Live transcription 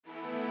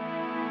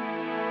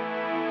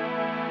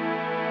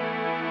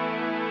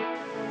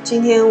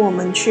今天我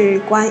们去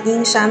观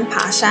音山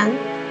爬山。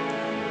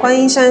观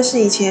音山是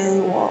以前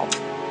我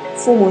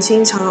父母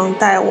亲常常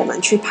带我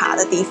们去爬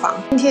的地方。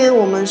今天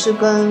我们是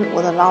跟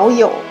我的老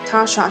友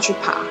Tasha 去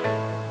爬。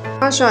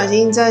Tasha 已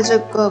经在这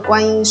个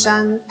观音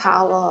山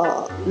爬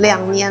了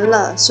2年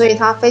了，所以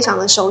她非常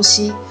的熟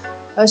悉，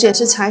而且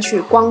是采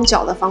取光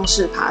脚的方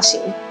式爬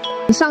行。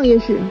上也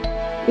许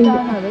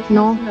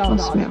 ，No，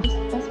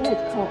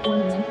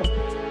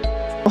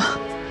 哇，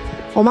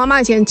我妈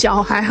妈以前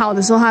脚还好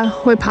的时候，她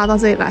会爬到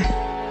这里来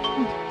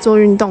做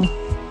运动。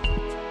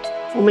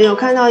我们有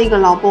看到一个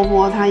老伯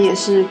伯，他也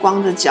是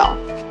光着脚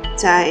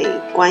在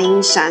观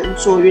音山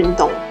做运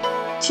动。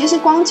其实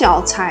光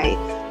脚踩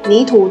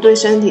泥土对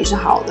身体是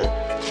好的，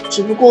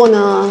只不过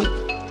呢，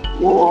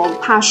我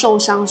怕受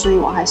伤，所以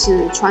我还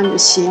是穿着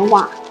鞋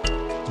袜。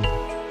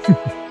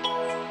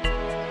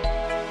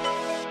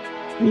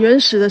原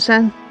始的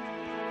山，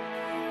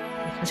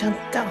好像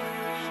到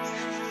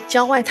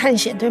郊外探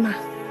险，对吗？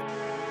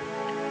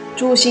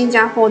住新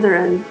加坡的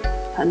人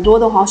很多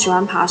都好喜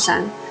欢爬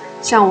山，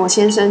像我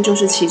先生就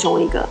是其中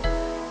一个。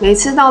每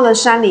次到了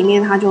山里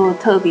面，他就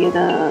特别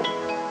的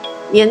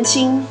年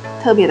轻，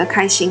特别的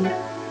开心。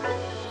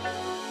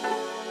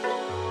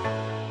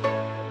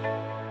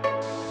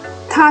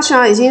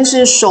Tasha 已经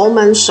是熟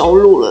门熟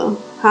路了，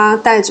他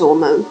带着我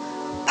们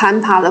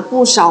攀爬了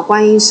不少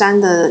观音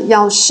山的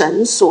要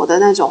绳索的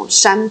那种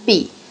山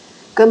壁，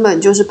根本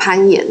就是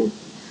攀岩。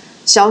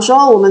小时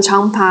候我们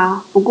常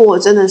爬，不过我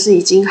真的是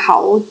已经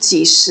好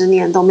几十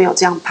年都没有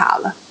这样爬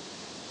了。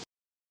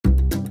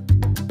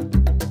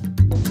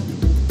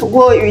不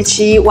过与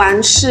其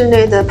玩室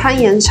内的攀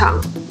岩场，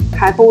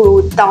还不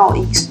如到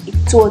一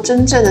座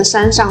真正的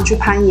山上去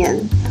攀岩，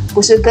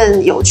不是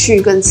更有趣、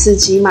更刺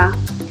激吗？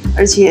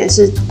而且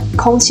是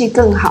空气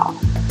更好，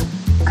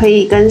可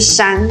以跟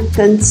山、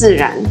跟自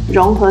然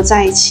融合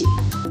在一起。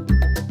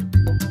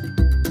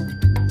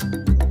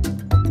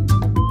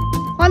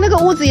哇，那个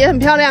屋子也很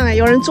漂亮哎，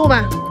有人住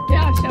吗？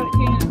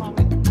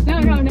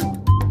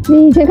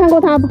你以前看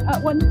过他吗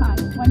？One time,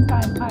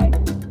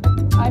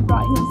 I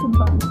brought him some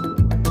buns.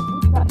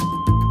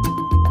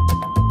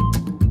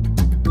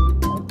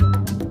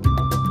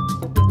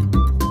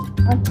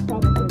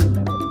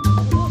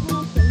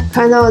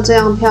 看到这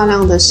样漂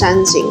亮的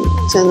山景，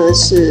真的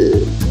是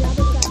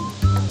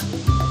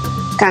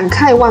感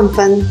慨万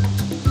分，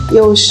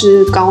又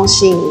是高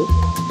兴，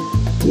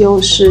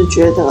又是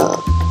觉得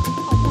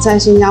在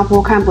新加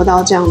坡看不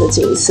到这样的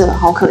景色，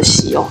好可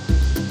惜哦。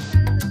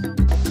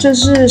这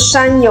是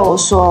山友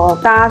所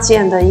搭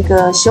建的一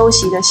个休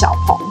息的小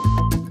棚，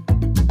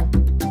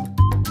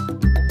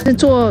是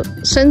做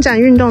伸展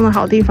运动的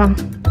好地方。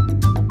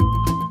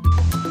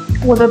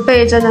我的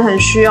背真的很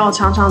需要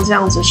常常这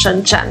样子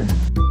伸展。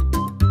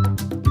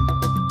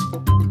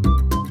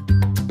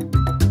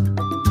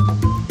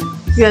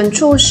远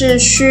处是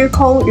虚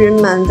空云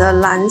门的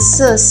蓝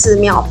色寺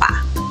庙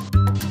吧。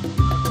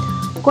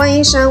观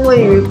音山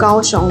位于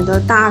高雄的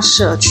大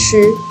社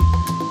区，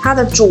它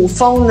的主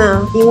峰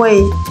呢，因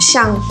为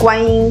像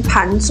观音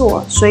盘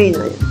坐，所以呢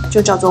就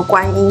叫做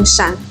观音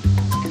山。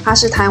它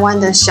是台湾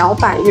的小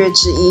百岳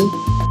之一。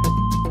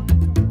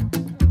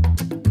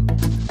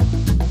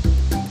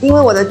因为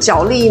我的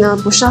脚力呢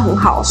不是很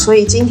好，所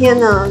以今天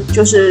呢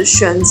就是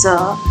选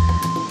择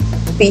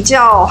比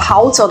较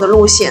好走的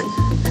路线。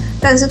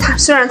但是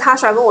虽然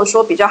Tasha跟我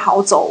说比较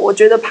好走，我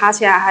觉得爬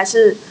起来还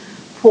是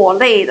颇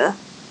累的。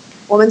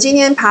我们今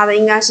天爬的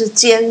应该是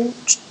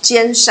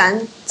尖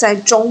山，在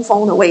中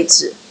峰的位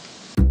置。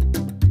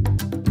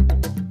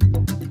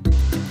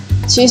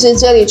其实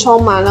这里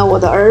充满了我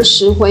的儿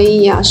时回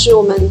忆啊，是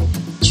我们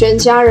全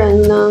家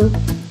人呢，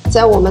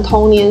在我们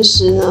童年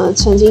时呢，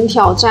曾经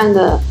挑战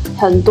的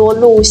很多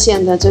路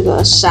线的这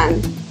个山，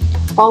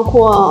包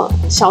括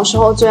小时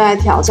候最爱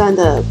挑战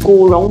的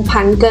古榕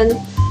盘根。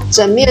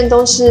整面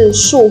都是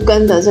树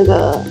根的这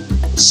个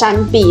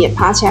山壁，也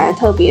爬起来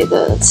特别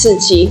的刺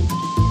激。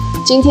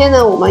今天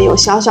呢，我们有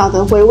小小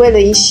的回味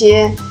了一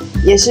些，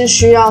也是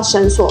需要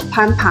绳索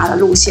攀爬的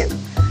路线。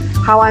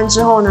爬完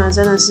之后呢，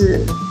真的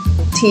是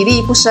体力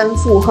不胜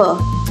负荷。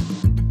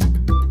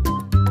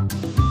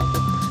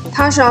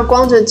Tasha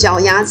光着脚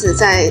丫子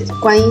在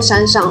观音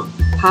山上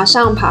爬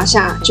上爬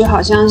下，就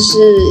好像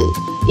是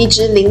一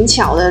只灵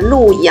巧的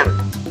鹿一样。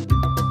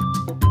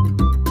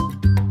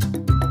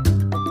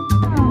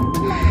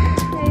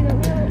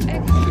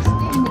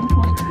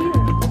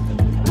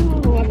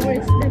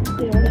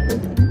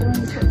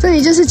这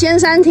里就是尖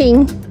山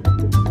亭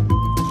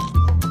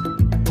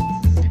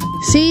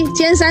 ，See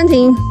尖山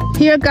亭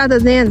 ，Here got the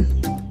name。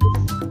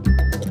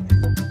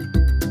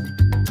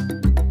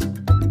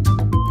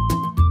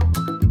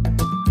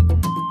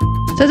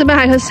在这边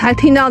还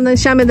听到那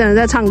下面的人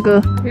在唱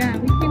歌。Yeah,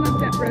 we came up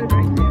that road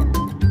right there.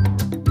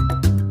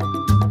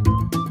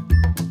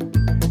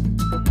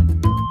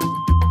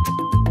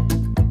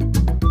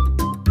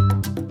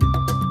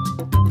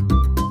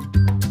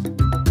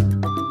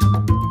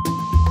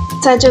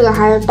 在这个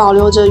还保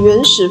留着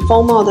原始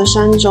风貌的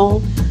山中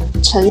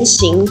晨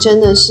行真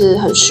的是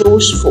很舒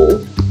服，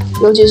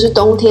尤其是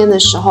冬天的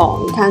时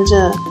候，你看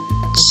这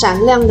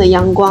闪亮的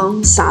阳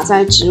光洒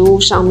在植物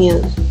上面，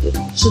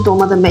是多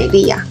么的美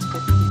丽呀！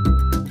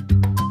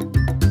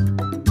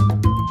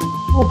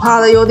我爬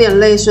得有点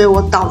累，所以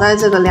我倒在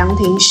这个凉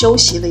亭休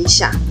息了一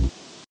下。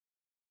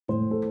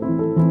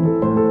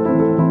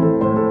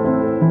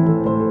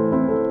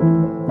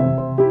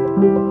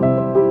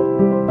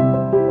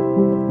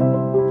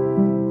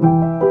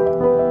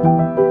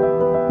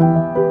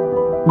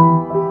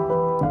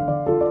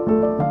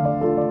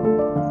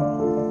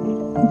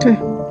对，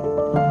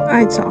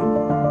艾草，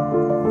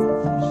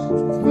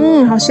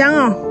好香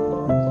哦，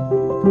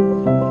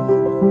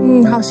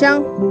好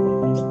香。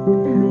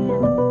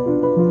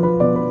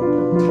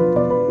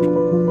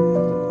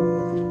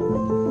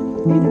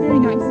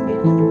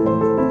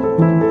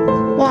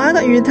哇，那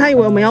个鱼，它以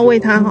为我们要喂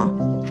它哈。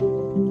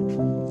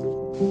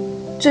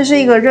这是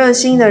一个热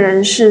心的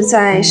人士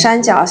在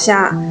山脚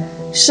下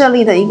设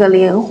立的一个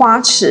莲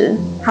花池，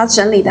它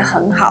整理得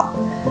很好，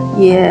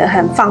也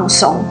很放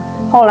松。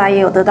后来也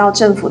有得到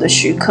政府的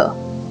许可，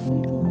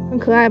很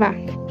可爱吧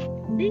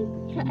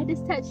I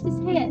just touched his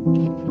hand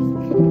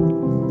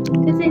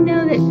because I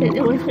know that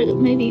it was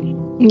maybe.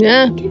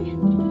 Yeah,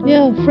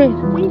 afraid.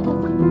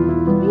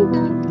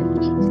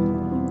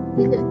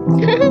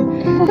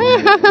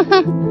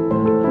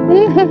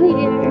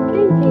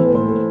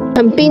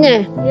 很冰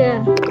哎。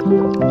Yeah.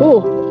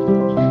 哦。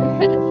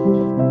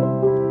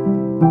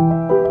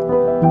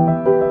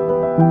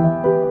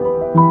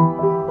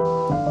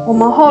我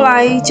们后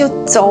来就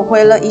走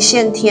回了一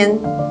线天，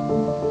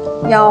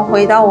要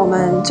回到我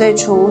们最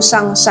初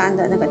上山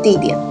的那个地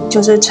点，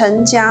就是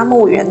陈家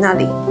墓园那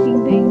里。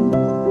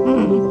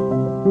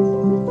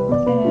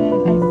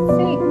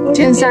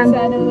尖山。We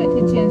went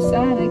to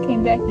Jinshan. I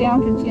came back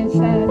down from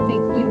Jinshan. I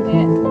think we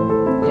went.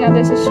 Now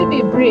there should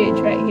be a bridge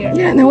right here.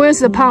 Yeah. Now where's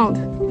the pond?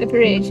 The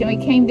bridge, and we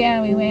came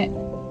down. We went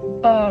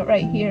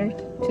right here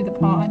to the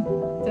pond,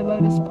 the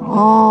Lotus Pond.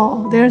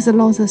 Oh, there's a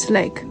Lotus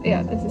Lake.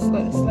 Yeah, this is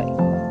Lotus Lake.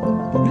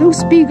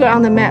 Looks bigger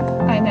on the map.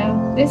 I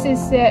know. This is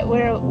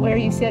where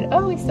you said,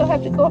 oh, we still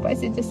have to go up. I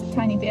said, just a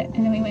tiny bit.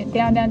 And then we went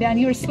down, down, down.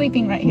 You were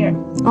sleeping right here.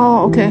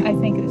 Oh, okay. I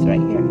think it was right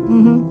here.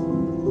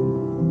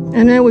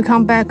 And then we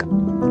come back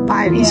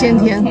by 一线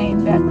天. We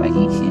came back by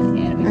一线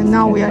天. And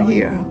now we are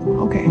here.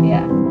 Okay.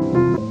 Yeah.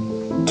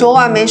 昨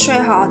晚没睡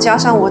好，加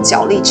上我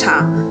脚力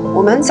差，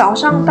我们早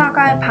上大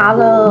概爬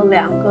了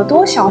2个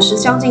多小时，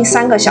将近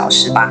3个小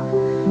时吧。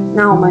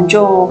那我们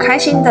就开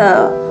心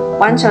的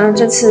完成了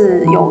这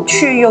次有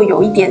趣又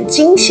有一点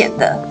惊险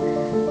的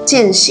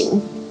健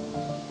行。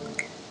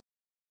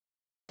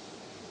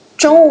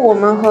中午我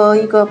们和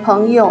一个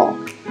朋友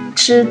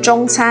吃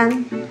中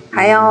餐，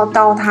还要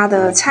到他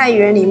的菜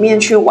园里面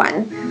去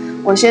玩。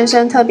我先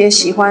生特别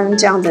喜欢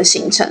这样的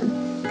行程，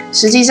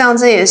实际上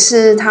这也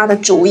是他的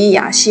主意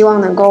啊，希望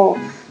能够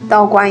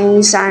到观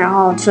音山，然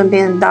后顺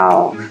便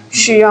到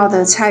需要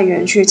的菜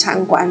园去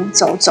参观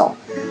走走。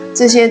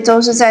这些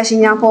都是在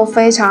新加坡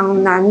非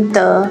常难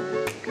得，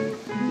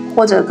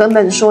或者根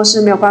本说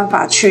是没有办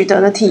法取得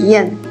的体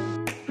验。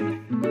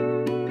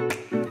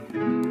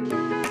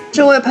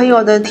这位朋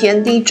友的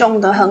田地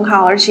种得很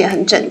好，而且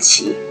很整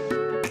齐。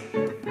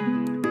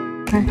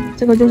哎，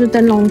这个就是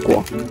灯笼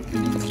果，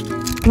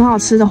很好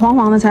吃的，黄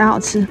黄的才好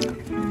吃。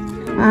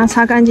把它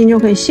擦干净就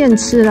可以现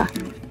吃了。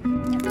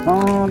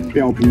它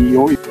表皮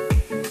有。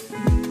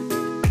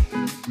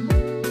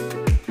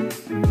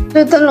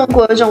这灯笼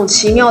果有一种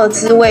奇妙的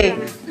滋味，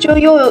就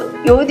又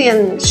有一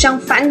点像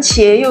番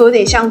茄，又有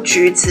点像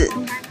橘子，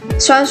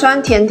酸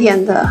酸甜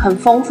甜的，很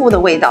丰富的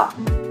味道。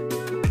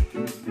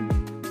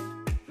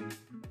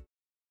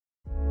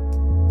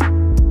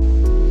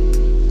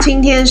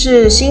今天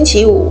是星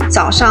期五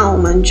早上，我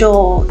们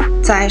就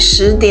在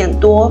10点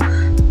多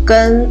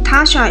跟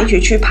Tasha 一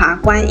起去爬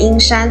观音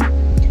山，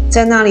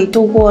在那里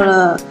度过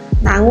了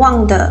难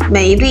忘的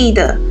美丽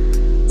的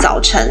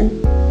早晨。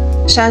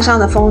山上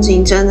的风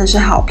景真的是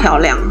好漂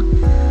亮，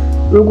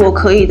如果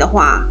可以的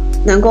话，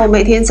能够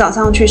每天早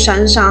上去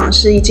山上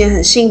是一件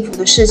很幸福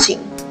的事情。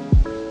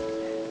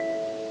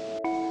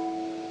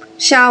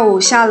下午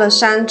下了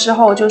山之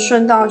后，就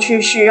顺道去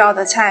需要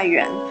的菜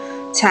园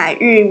采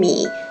玉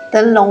米、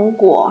灯笼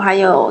果，还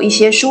有一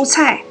些蔬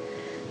菜。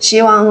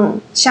希望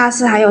下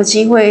次还有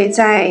机会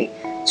再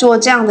做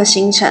这样的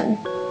行程。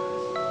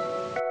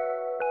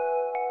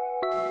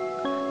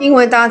因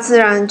为大自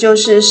然就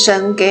是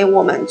神给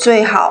我们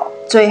最好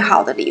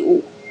的礼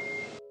物。